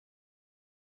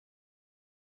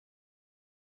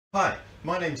Hi,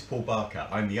 my name's Paul Barker.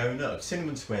 I'm the owner of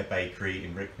Cinnamon Square Bakery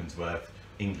in Rickmansworth,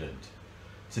 England.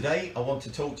 Today I want to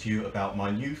talk to you about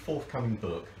my new forthcoming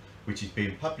book, which is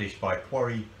being published by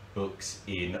Quarry Books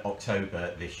in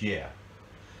October this year.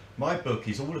 My book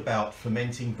is all about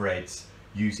fermenting breads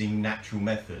using natural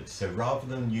methods. So rather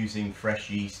than using fresh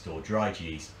yeast or dried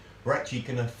yeast, we're actually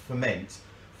going to ferment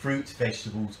fruits,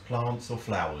 vegetables, plants or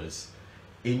flowers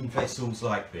in vessels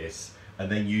like this, and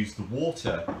then use the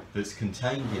water that's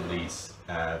contained in these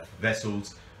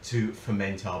vessels to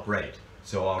ferment our bread.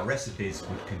 So our recipes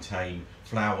would contain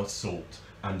flour, salt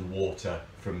and the water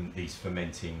from these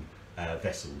fermenting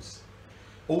vessels.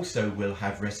 Also we'll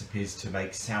have recipes to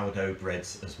make sourdough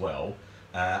breads as well,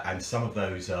 and some of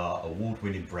those are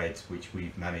award-winning breads which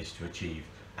we've managed to achieve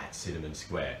at Cinnamon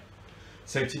Square.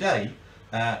 So today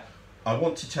I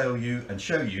want to tell you and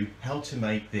show you how to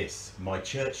make this, my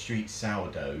Church Street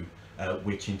sourdough,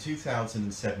 which in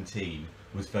 2017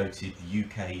 was voted the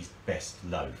UK's best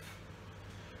loaf.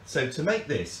 So to make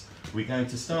this, we're going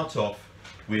to start off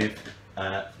with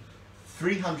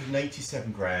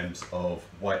 387 grams of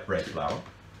white bread flour.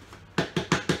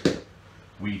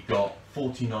 We've got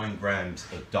 49 grams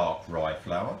of dark rye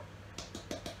flour.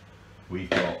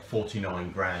 We've got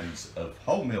 49 grams of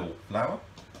wholemeal flour,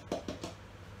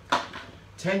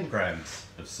 10 grams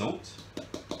of salt,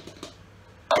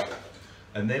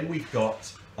 and then we've got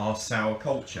our sour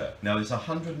culture. Now there's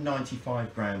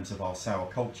 195 grams of our sour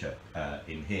culture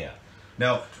in here.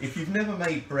 Now if you've never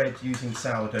made bread using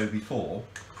sourdough before,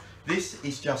 this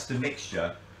is just a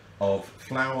mixture of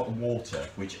flour and water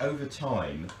which over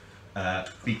time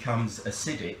becomes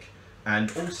acidic,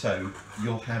 and also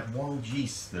you'll have wild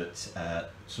yeasts that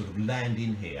sort of land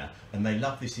in here and they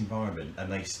love this environment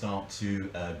and they start to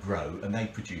grow and they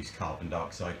produce carbon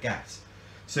dioxide gas.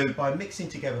 So by mixing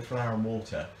together flour and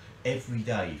water every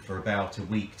day for about a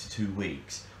week to 2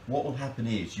 weeks, what will happen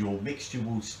is your mixture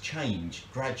will change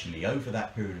gradually over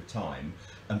that period of time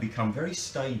and become very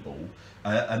stable,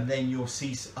 and then you'll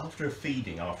see after a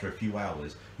feeding, after a few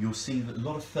hours, you'll see that a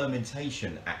lot of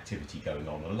fermentation activity going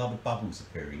on, a lot of bubbles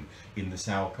appearing in the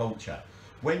sour culture.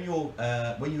 When you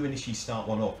initially start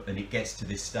one off and it gets to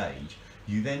this stage,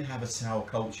 you then have a sour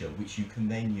culture which you can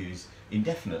then use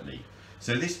indefinitely.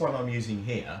 So this one I'm using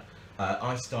here,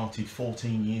 I started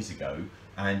 14 years ago,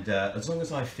 and as long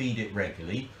as I feed it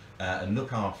regularly and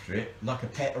look after it like a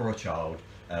pet or a child,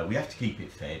 we have to keep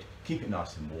it fed, keep it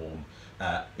nice and warm,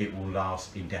 it will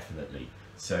last indefinitely.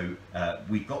 So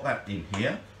we've got that in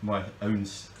here, my own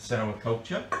sour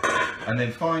culture, and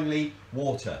then finally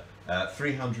water,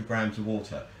 300 grams of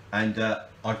water, and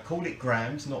I call it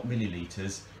grams, not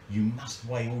millilitres. You must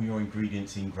weigh all your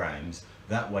ingredients in grams.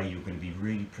 That way you're going to be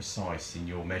really precise in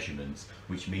your measurements,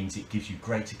 which means it gives you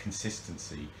greater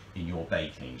consistency in your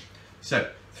baking. So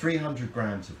 300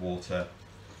 grams of water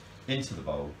into the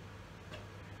bowl,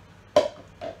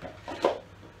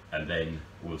 and then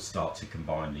we'll start to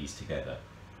combine these together.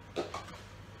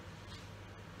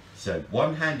 So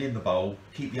one hand in the bowl,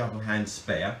 keep the other hand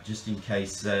spare just in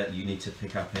case you need to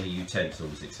pick up any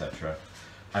utensils, etc.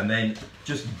 And then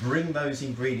just bring those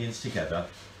ingredients together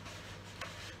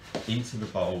into the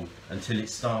bowl until it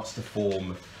starts to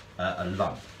form a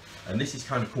lump. And this is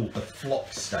kind of called the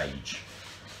flop stage,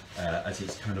 as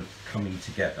it's kind of coming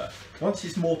together. Once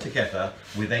it's more together,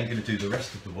 we're then going to do the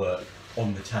rest of the work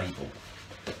on the table.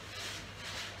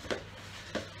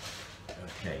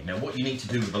 Okay, now what you need to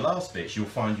do with the last bits, you'll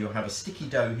find you'll have a sticky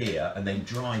dough here and then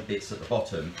dry bits at the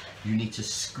bottom. You need to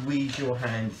squeeze your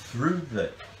hand through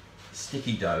the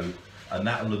sticky dough and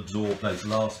that will absorb those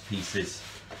last pieces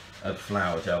of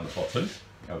flour down the bottom.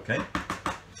 Okay,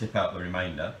 tip out the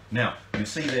remainder. Now you'll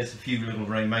see there's a few little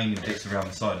remaining bits around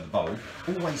the side of the bowl.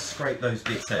 Always scrape those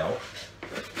bits out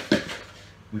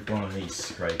with one of these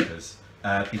scrapers,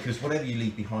 because whatever you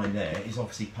leave behind there is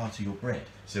obviously part of your bread,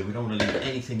 so we don't want to leave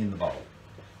anything in the bowl.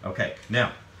 Okay,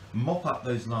 now mop up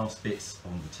those last bits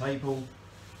on the table,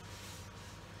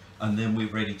 and then we're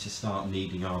ready to start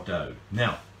kneading our dough.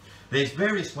 Now there's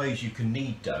various ways you can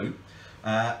knead dough,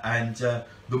 and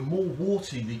the more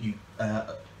water that you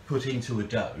put into a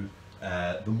dough,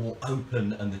 the more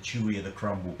open and the chewier the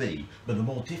crumb will be, but the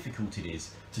more difficult it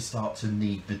is to start to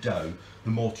knead the dough the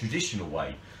more traditional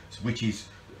way, which is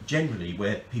generally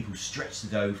where people stretch the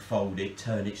dough, fold it,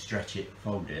 turn it, stretch it,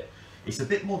 fold it. It's a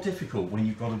bit more difficult when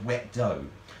you've got a wet dough.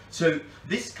 So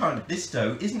this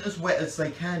dough isn't as wet as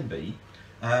they can be,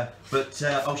 but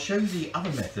I'll show you the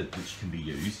other method which can be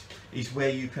used, is where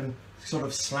you can sort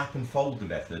of slap and fold the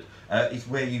method, is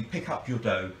where you pick up your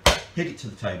dough, hit it to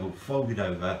the table, fold it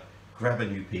over, grab a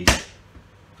new piece,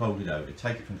 fold it over,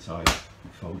 take it from the side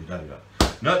and fold it over.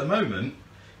 Now at the moment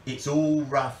it's all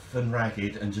rough and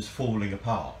ragged and just falling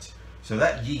apart. So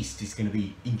that yeast is going to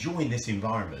be enjoying this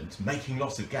environment, making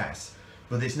lots of gas,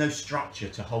 but there's no structure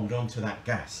to hold on to that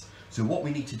gas. So what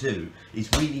we need to do is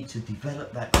we need to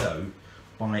develop that dough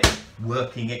by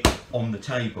working it on the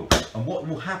table. And what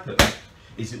will happen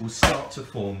is it will start to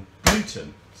form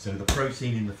gluten. So the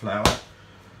protein in the flour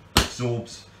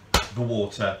absorbs the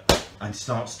water and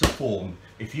starts to form,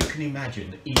 if you can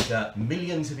imagine, either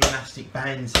millions of elastic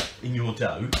bands in your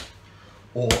dough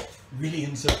or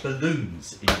millions of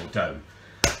balloons in your dough.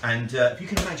 And if you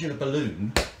can imagine a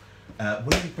balloon,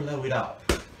 when you blow it up,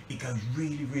 it goes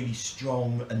really, really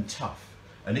strong and tough.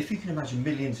 And if you can imagine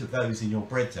millions of those in your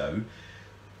bread dough,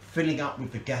 filling up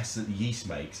with the gas that the yeast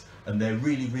makes, and they're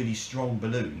really, really strong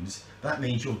balloons, that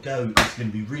means your dough is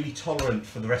going to be really tolerant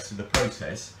for the rest of the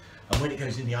process. And when it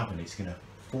goes in the oven, it's going to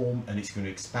form and it's going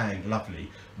to expand lovely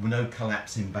with no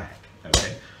collapsing back.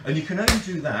 Okay, and you can only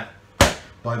do that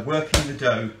by working the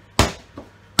dough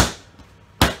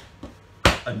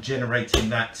and generating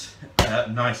that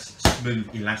nice, smooth,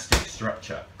 elastic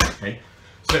structure. Okay,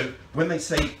 so when they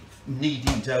say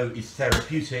kneading dough is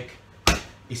therapeutic,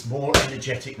 it's more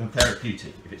energetic than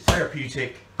therapeutic. If it's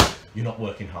therapeutic, you're not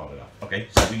working hard enough. Okay,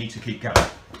 so we need to keep going.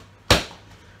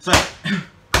 So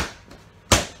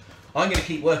I'm going to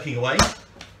keep working away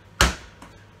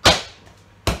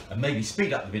and maybe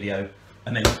speed up the video,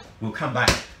 and then we'll come back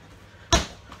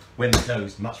when the dough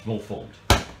is much more formed.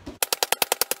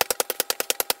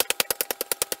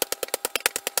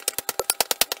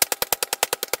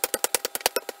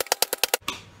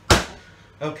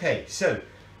 Okay, so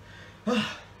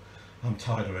I'm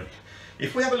tired already.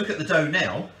 If we have a look at the dough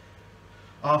now,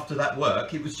 after that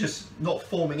work, it was just not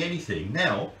forming anything.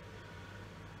 Now,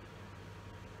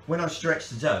 when I stretch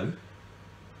the dough,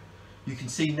 you can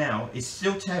see now it's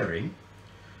still tearing,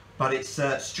 but it's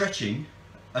stretching,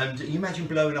 and you imagine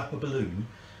blowing up a balloon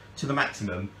to the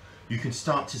maximum, you can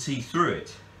start to see through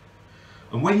it.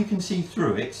 And when you can see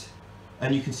through it,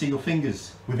 and you can see your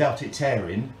fingers without it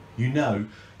tearing, you know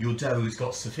your dough has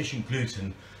got sufficient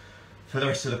gluten for the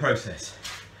rest of the process.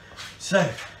 So,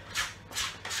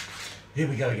 here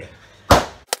we go again.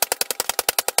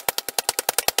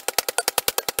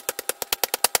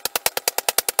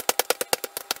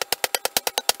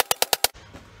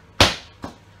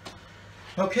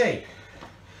 Okay,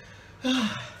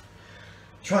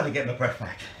 trying to get my breath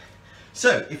back.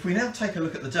 So, if we now take a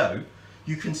look at the dough,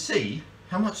 you can see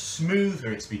how much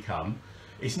smoother it's become.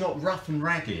 It's not rough and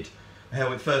ragged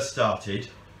how it first started.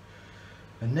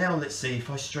 And now let's see if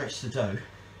I stretch the dough.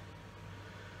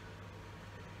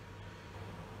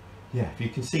 Yeah, if you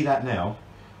can see that now,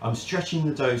 I'm stretching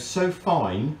the dough so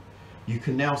fine, you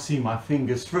can now see my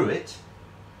fingers through it.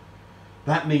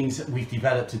 That means that we've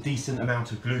developed a decent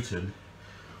amount of gluten,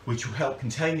 which will help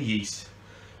contain the yeast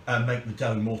and make the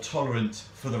dough more tolerant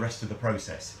for the rest of the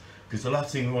process. Because the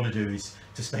last thing we want to do is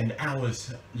to spend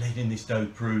hours letting this dough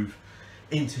prove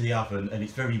into the oven, and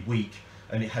it's very weak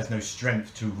and it has no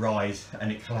strength to rise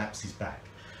and it collapses back.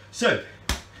 So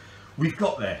we've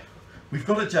got there, we've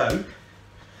got a dough.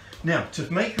 Now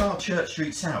to make our Church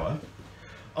Street sour,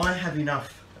 I have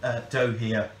enough dough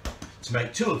here to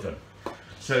make 2 of them.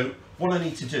 So what I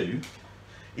need to do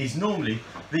is, normally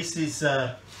this is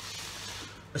a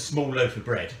small loaf of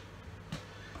bread,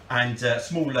 and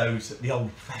small loaves, the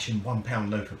old-fashioned £1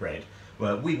 loaf of bread,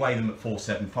 well, we weigh them at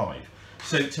 475.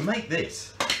 So to make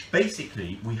this,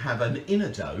 basically we have an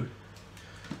inner dough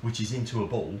which is into a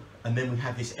ball, and then we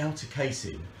have this outer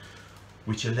casing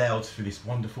which allows for this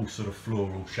wonderful sort of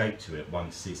floral shape to it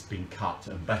once it's been cut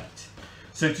and baked.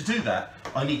 So to do that,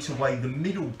 I need to weigh the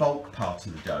middle bulk part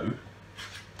of the dough.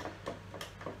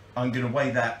 I'm going to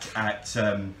weigh that at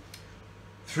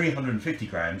 350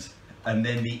 grams, and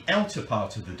then the outer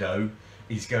part of the dough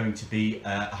is going to be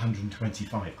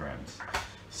 125 grams.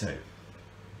 So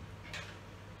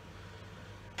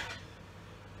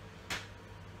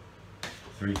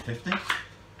 350,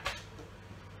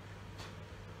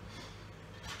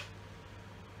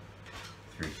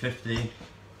 350,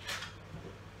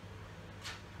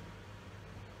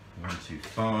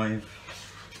 125,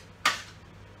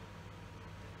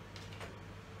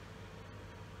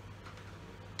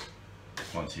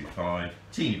 125,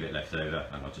 teeny bit left over,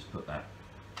 and I'll just put that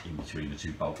in between the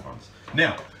 2 bulk ones.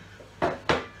 Now,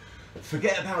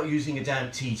 forget about using a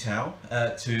damp tea towel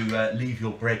to leave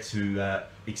your bread to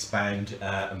expand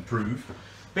and prove.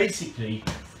 Basically,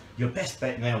 your best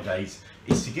bet nowadays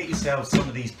is to get yourself some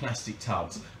of these plastic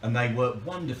tubs, and they work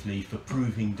wonderfully for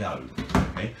proving dough.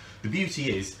 Okay? The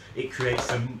beauty is it creates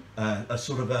a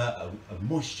sort of a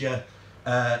moisture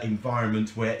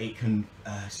environment where it can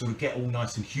sort of get all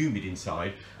nice and humid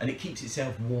inside, and it keeps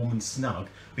itself warm and snug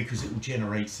because it will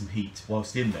generate some heat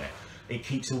whilst in there. It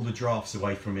keeps all the drafts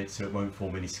away from it so it won't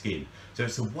form any skin. So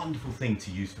it's a wonderful thing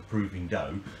to use for proving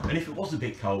dough. And if it was a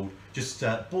bit cold, just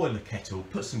boil the kettle,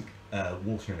 put some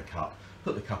water in a cup,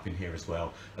 put the cup in here as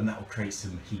well, and that will create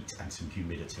some heat and some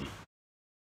humidity.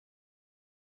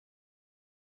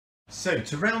 So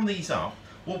to round these up,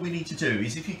 what we need to do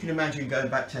is, if you can imagine going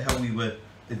back to how we were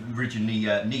originally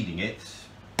kneading it,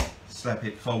 slap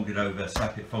it, fold it over,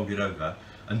 slap it, fold it over,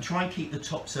 and try and keep the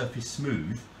top surface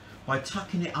smooth. By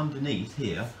tucking it underneath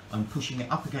here and pushing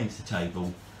it up against the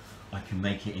table, I can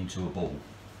make it into a ball.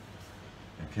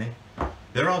 Okay.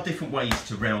 There are different ways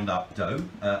to round up dough.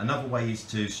 Another way is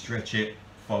to stretch it,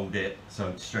 fold it,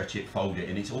 so stretch it, fold it,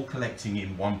 and it's all collecting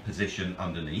in one position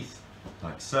underneath,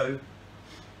 like so.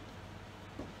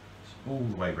 All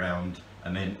the way round,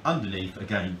 and then underneath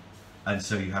again, and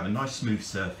so you have a nice smooth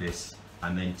surface,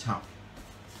 and then tuck.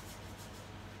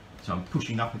 So I'm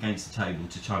pushing up against the table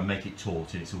to try and make it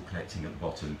taut, and it's all collecting at the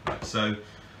bottom, like so.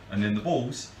 And then the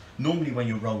balls, normally when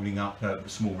you're rolling up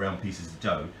small round pieces of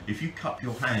dough, if you cup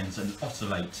your hands and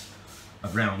oscillate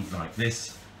around like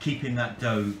this, keeping that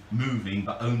dough moving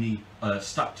but only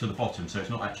stuck to the bottom, so it's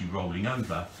not actually rolling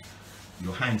over,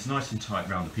 your hands nice and tight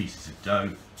around the pieces of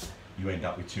dough, you end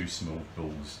up with two small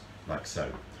balls like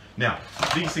so. Now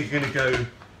these are going to go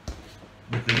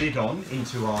with the lid on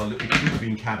into our little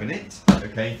proving cabinet,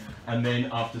 okay, and then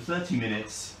after 30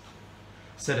 minutes,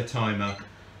 set a timer.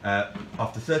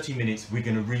 After 30 minutes we're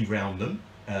going to re-round them,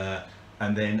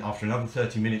 and then after another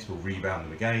 30 minutes we'll re-round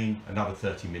them again, another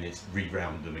 30 minutes,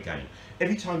 re-round them again.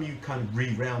 Every time you kind of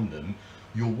re-round them,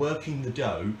 you're working the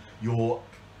dough, you're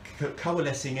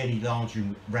coalescing any large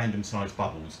and random sized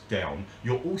bubbles down,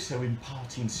 you're also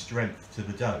imparting strength to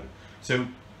the dough. So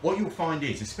what you'll find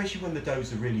is, especially when the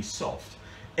doughs are really soft,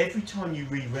 every time you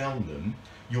re-round them,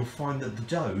 you'll find that the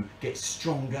dough gets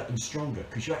stronger and stronger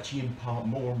because you actually impart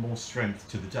more and more strength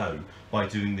to the dough by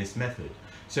doing this method.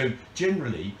 So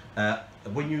generally,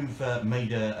 when you've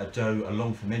made a dough, a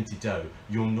long fermented dough,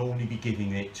 you'll normally be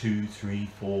giving it 2, 3,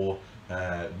 4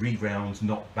 re-rounds,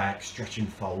 knock back, stretch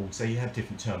and fold, so you have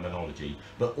different terminology,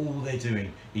 but all they're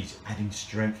doing is adding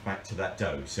strength back to that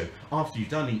dough. So after you've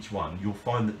done each one, you'll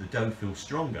find that the dough feels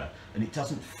stronger and it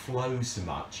doesn't flow so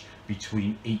much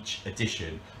between each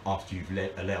addition after you've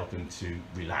allowed them to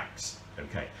relax.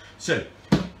 Okay, so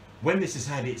when this has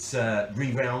had its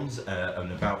re-rounds,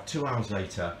 and about 2 hours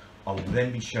later, I will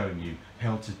then be showing you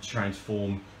how to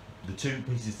transform the two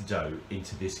pieces of dough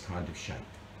into this kind of shape.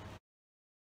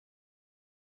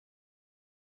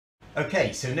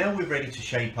 Okay, so now we're ready to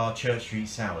shape our Church Street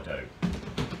sourdough.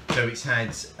 So it's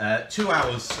had 2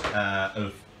 hours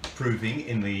of proving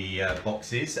in the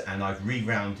boxes, and I've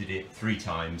re-rounded it 3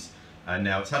 times, and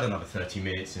now it's had another 30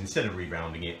 minutes. Instead of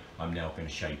re-rounding it, I'm now going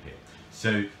to shape it.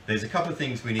 So there's a couple of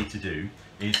things we need to do.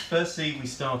 Is firstly, we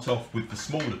start off with the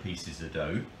smaller pieces of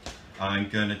dough. I'm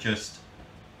going to just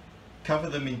cover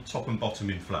them in top and bottom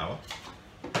in flour.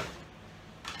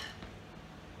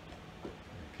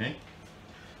 Okay.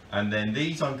 And then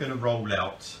these I'm going to roll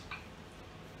out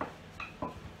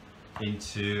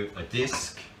into a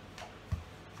disc,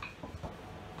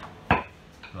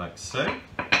 like so.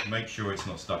 Make sure it's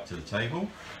not stuck to the table.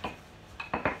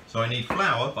 So I need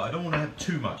flour, but I don't want to have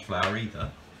too much flour either,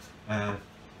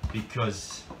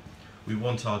 because we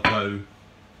want our dough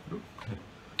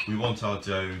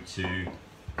to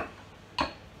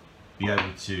be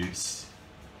able to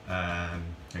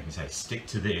I can say stick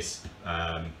to this,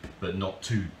 but not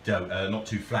too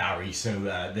floury, so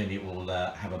then it will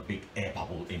have a big air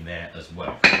bubble in there as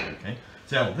well. Okay,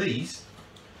 so these,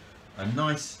 a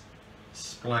nice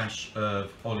splash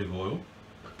of olive oil,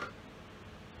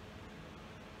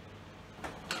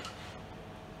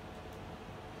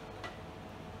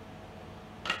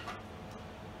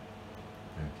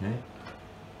 okay,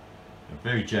 a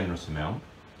very generous amount,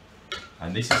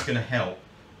 and this is going to help.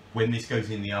 When this goes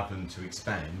in the oven to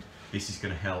expand, this is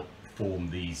going to help form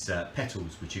these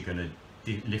petals, which are going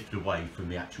to lift away from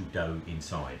the actual dough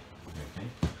inside. Okay.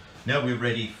 Now we're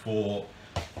ready for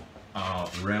our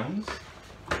rounds.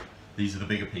 These are the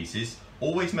bigger pieces.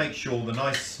 Always make sure the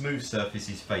nice smooth surface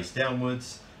is face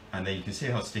downwards, and then you can see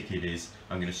how sticky it is.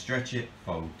 I'm going to stretch it,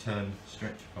 fold, turn,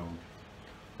 stretch, fold,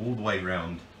 all the way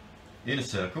round in a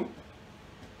circle,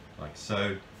 like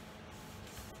so.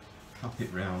 Cup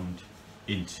it round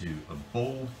into a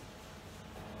ball,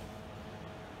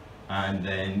 and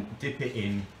then dip it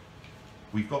in.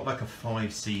 We've got like a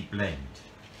 5C blend.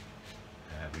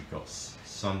 We've got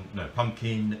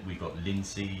pumpkin, we've got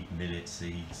linseed, millet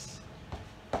seeds.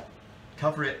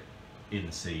 Cover it in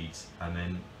the seeds and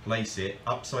then place it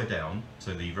upside down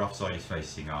so the rough side is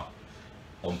facing up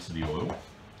onto the oil.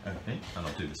 Okay, and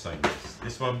I'll do the same with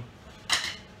this one.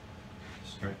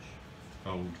 Stretch,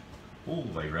 fold all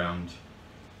the way round,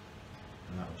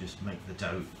 and that will just make the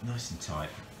dough nice and tight.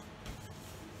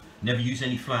 Never use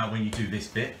any flour when you do this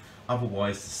bit,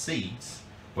 otherwise the seeds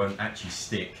won't actually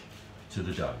stick to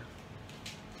the dough.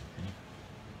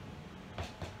 Okay.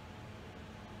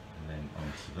 And then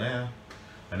onto there.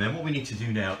 And then what we need to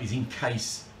do now is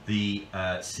encase the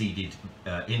seeded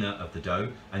inner of the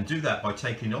dough, and do that by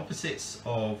taking opposites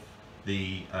of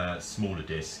the smaller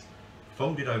disc,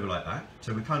 fold it over like that,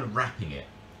 so we're kind of wrapping it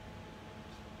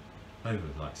over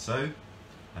like so,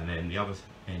 and then the other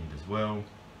end as well,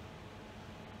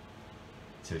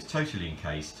 so it's totally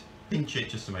encased. Pinch it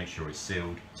just to make sure it's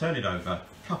sealed, turn it over,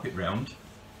 cup it round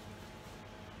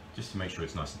just to make sure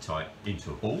it's nice and tight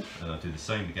into a ball, and I'll do the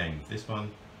same again with this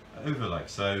one, over like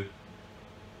so,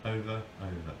 over,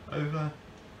 over, over,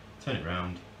 turn it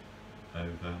round,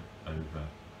 over, over,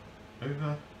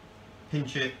 over,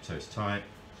 pinch it so it's tight,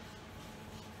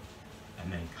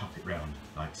 and then cup it round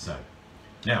like so.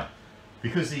 Now,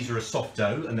 because these are a soft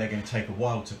dough and they're going to take a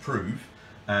while to prove,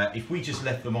 if we just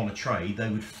left them on a tray, they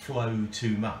would flow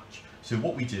too much. So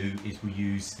what we do is we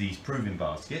use these proving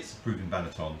baskets, proving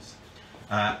bannetons,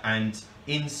 and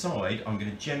inside I'm going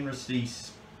to generously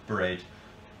spread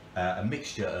a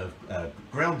mixture of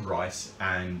ground rice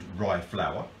and rye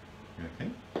flour.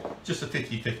 Okay, just a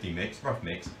 50-50 mix, rough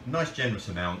mix, nice generous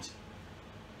amount.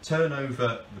 Turn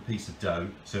over the piece of dough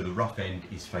so the rough end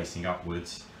is facing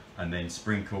upwards, and then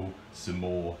sprinkle some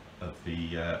more of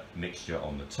the mixture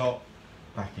on the top,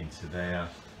 back into there,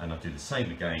 and I'll do the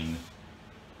same again.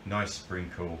 Nice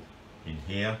sprinkle in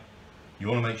here. You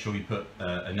want to make sure you put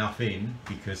enough in,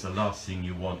 because the last thing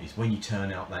you want is when you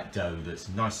turn out that dough that's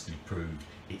nicely proved,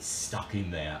 it's stuck in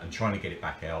there, and trying to get it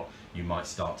back out, you might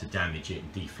start to damage it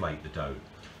and deflate the dough.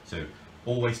 So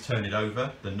always turn it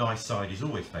over, the nice side is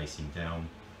always facing down,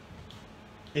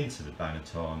 into the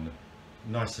banneton,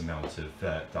 nice amount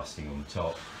of dusting on the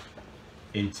top,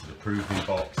 into the proving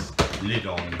box, lid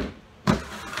on,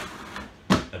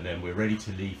 and then we're ready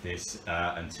to leave this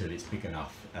until it's big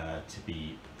enough to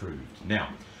be proved.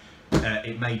 Now,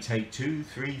 it may take 2,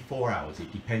 3, 4 hours.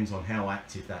 It depends on how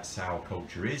active that sour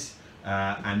culture is,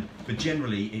 but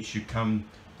generally it should come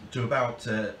to about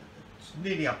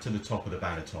nearly up to the top of the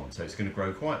banneton, so it's going to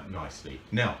grow quite nicely.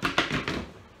 Now,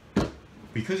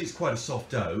 because it's quite a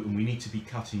soft dough and we need to be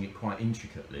cutting it quite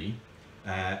intricately,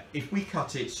 if we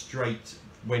cut it straight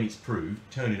when it's proved,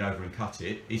 turn it over and cut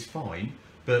it, is fine,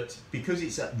 but because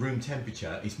it's at room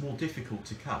temperature, it's more difficult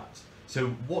to cut. So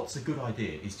what's a good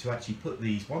idea is to actually put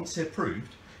these, once they're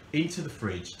proved, into the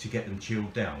fridge to get them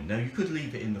chilled down. Now you could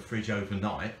leave it in the fridge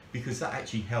overnight, because that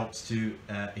actually helps to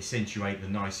accentuate the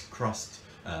nice crust,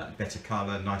 better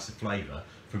colour, nicer flavour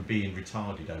from being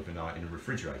retarded overnight in a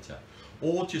refrigerator.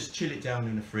 Or just chill it down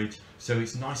in the fridge so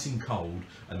it's nice and cold,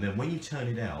 and then when you turn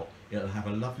it out, it'll have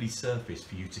a lovely surface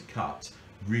for you to cut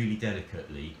really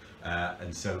delicately,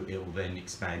 and so it will then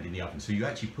expand in the oven. So you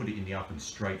actually put it in the oven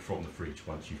straight from the fridge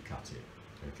once you've cut it.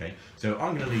 Okay, so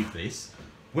I'm going to leave this.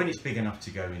 When it's big enough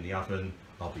to go in the oven,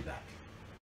 I'll be back.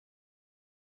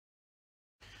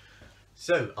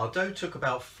 So our dough took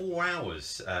about 4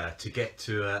 hours to get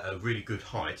to a really good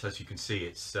height. As you can see,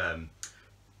 it's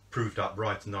proved up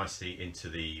right nicely into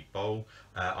the bowl.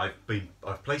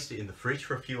 I've placed it in the fridge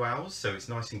for a few hours, so it's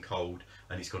nice and cold,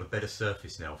 and it's got a better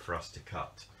surface now for us to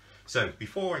cut. So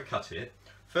before I cut it,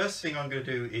 first thing I'm going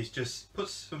to do is just put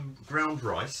some ground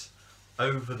rice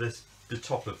over the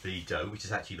top of the dough, which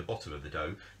is actually the bottom of the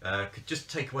dough, just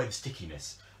take away the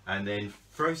stickiness, and then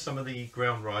throw some of the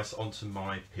ground rice onto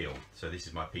my peel. So this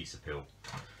is my pizza peel.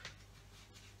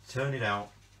 Turn it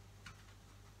out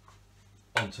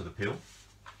onto the peel,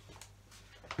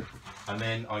 and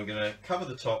then I'm going to cover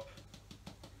the top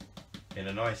in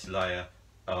a nice layer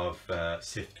of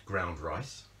sift ground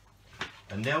rice,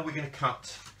 and now we're going to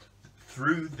cut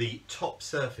through the top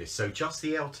surface, so just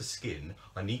the outer skin.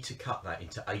 I need to cut that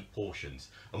into 8 portions,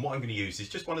 and what I'm going to use is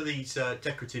just one of these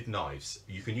decorative knives.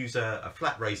 You can use a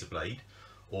flat razor blade,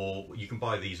 or you can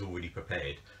buy these already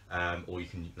prepared, or you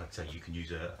can, like I say, you can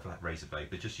use a flat razor blade,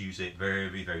 but just use it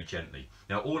very, very gently.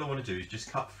 Now all I want to do is just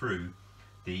cut through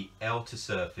the outer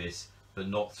surface, but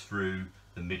not through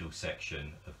the middle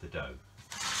section of the dough.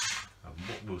 And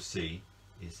what we'll see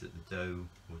is that the dough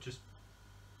will just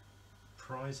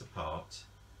prise apart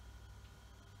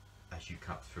as you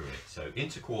cut through it. So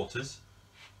into quarters,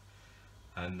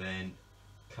 and then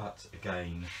cut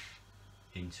again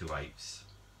into 8s,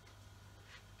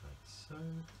 like so.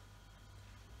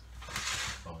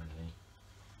 Finally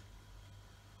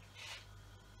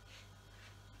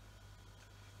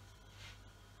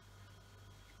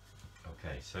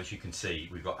so as you can see,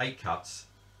 we've got 8 cuts,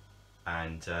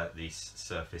 and this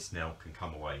surface now can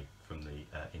come away from the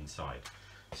inside.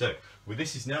 So well,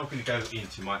 this is now going to go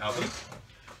into my oven,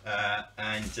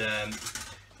 and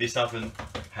this oven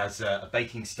has a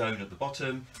baking stone at the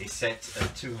bottom. It's set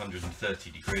at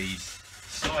 230 degrees.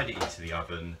 Slide it into the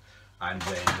oven, and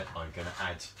then I'm going to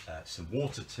add some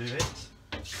water to it,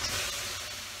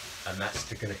 and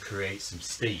that's going to create some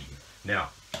steam. Now,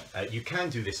 you can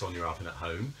do this on your oven at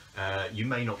home. You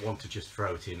may not want to just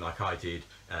throw it in like I did.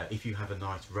 If you have a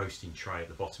nice roasting tray at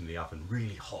the bottom of the oven,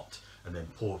 really hot, and then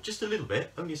pour just a little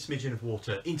bit, only a smidgen of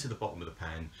water, into the bottom of the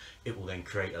pan, it will then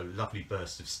create a lovely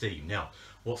burst of steam. Now,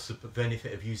 what's the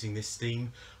benefit of using this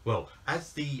steam? Well,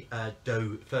 as the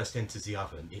dough first enters the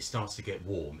oven, it starts to get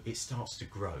warm, it starts to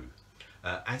grow.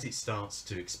 As it starts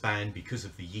to expand, because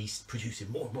of the yeast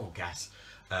producing more and more gas,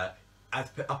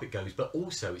 up it goes, but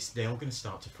also it's now going to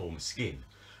start to form a skin.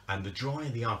 And the drier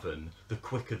the oven, the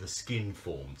quicker the skin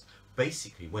forms.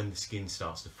 Basically, when the skin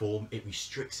starts to form, it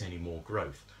restricts any more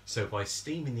growth. So by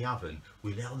steaming the oven,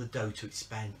 we allow the dough to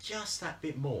expand just that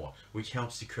bit more, which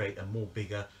helps to create a more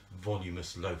bigger,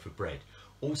 voluminous loaf of bread.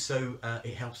 Also,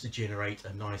 it helps to generate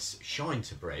a nice shine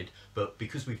to bread, but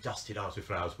because we've dusted ours with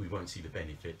flours, we won't see the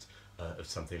benefit of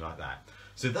something like that.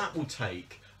 So that will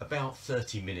take about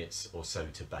 30 minutes or so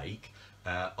to bake.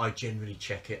 I generally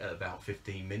check it at about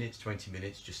 15 minutes, 20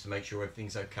 minutes, just to make sure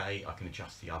everything's okay. I can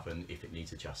adjust the oven if it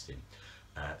needs adjusting.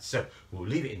 So we'll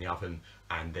leave it in the oven,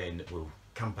 and then we'll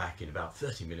come back in about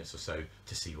 30 minutes or so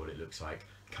to see what it looks like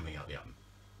coming out the oven.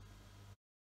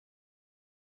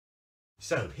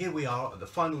 So here we are at the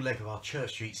final leg of our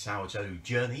Church Street sourdough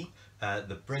journey.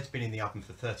 The bread's been in the oven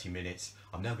for 30 minutes.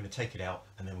 I'm now going to take it out,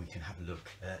 and then we can have a look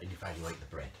and evaluate the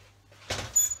bread.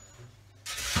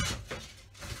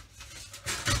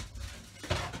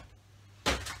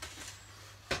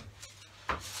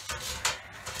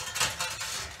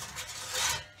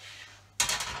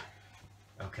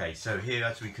 Okay, so here,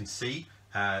 as we can see,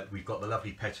 we've got the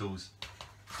lovely petals,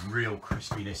 real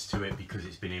crispiness to it because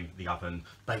it's been in the oven,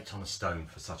 baked on a stone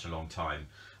for such a long time.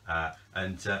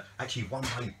 Actually, one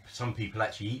way some people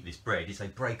actually eat this bread is they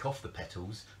break off the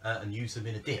petals and use them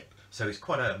in a dip. So it's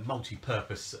quite a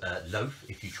multi-purpose loaf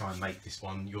if you try and make this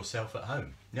one yourself at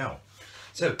home. Now,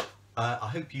 so I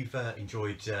hope you've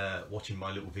enjoyed watching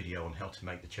my little video on how to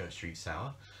make the Church Street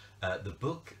sour. The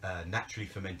book, Naturally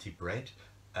Fermented Bread,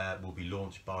 will be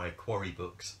launched by Quarry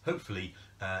Books, hopefully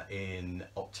in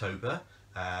October,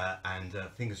 and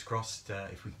fingers crossed,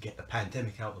 if we can get the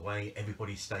pandemic out of the way,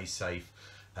 everybody stays safe,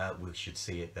 we should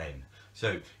see it then.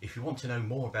 So if you want to know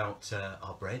more about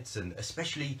our breads, and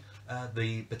especially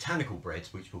the botanical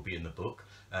breads which will be in the book,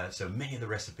 so many of the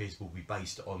recipes will be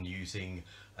based on using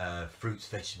fruits,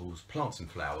 vegetables, plants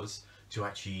and flowers to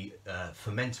actually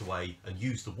ferment away and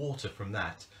use the water from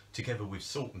that together with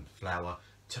salt and flour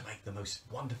to make the most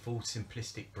wonderful,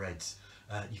 simplistic breads.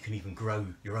 You can even grow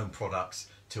your own products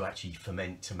to actually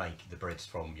ferment to make the breads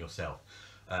from yourself.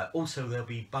 Also, there'll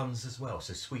be buns as well,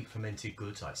 so sweet fermented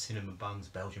goods like cinnamon buns,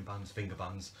 Belgian buns, finger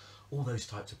buns, all those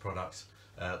types of products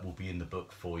will be in the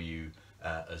book for you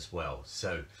as well.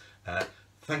 So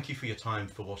thank you for your time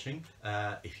for watching.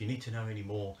 If you need to know any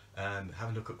more, have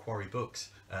a look at Quarry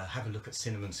Books, have a look at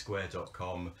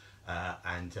cinnamonsquare.com,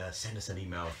 and send us an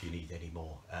email if you need any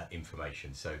more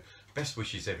information. So best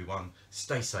wishes everyone,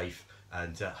 stay safe,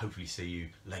 and hopefully see you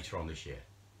later on this year.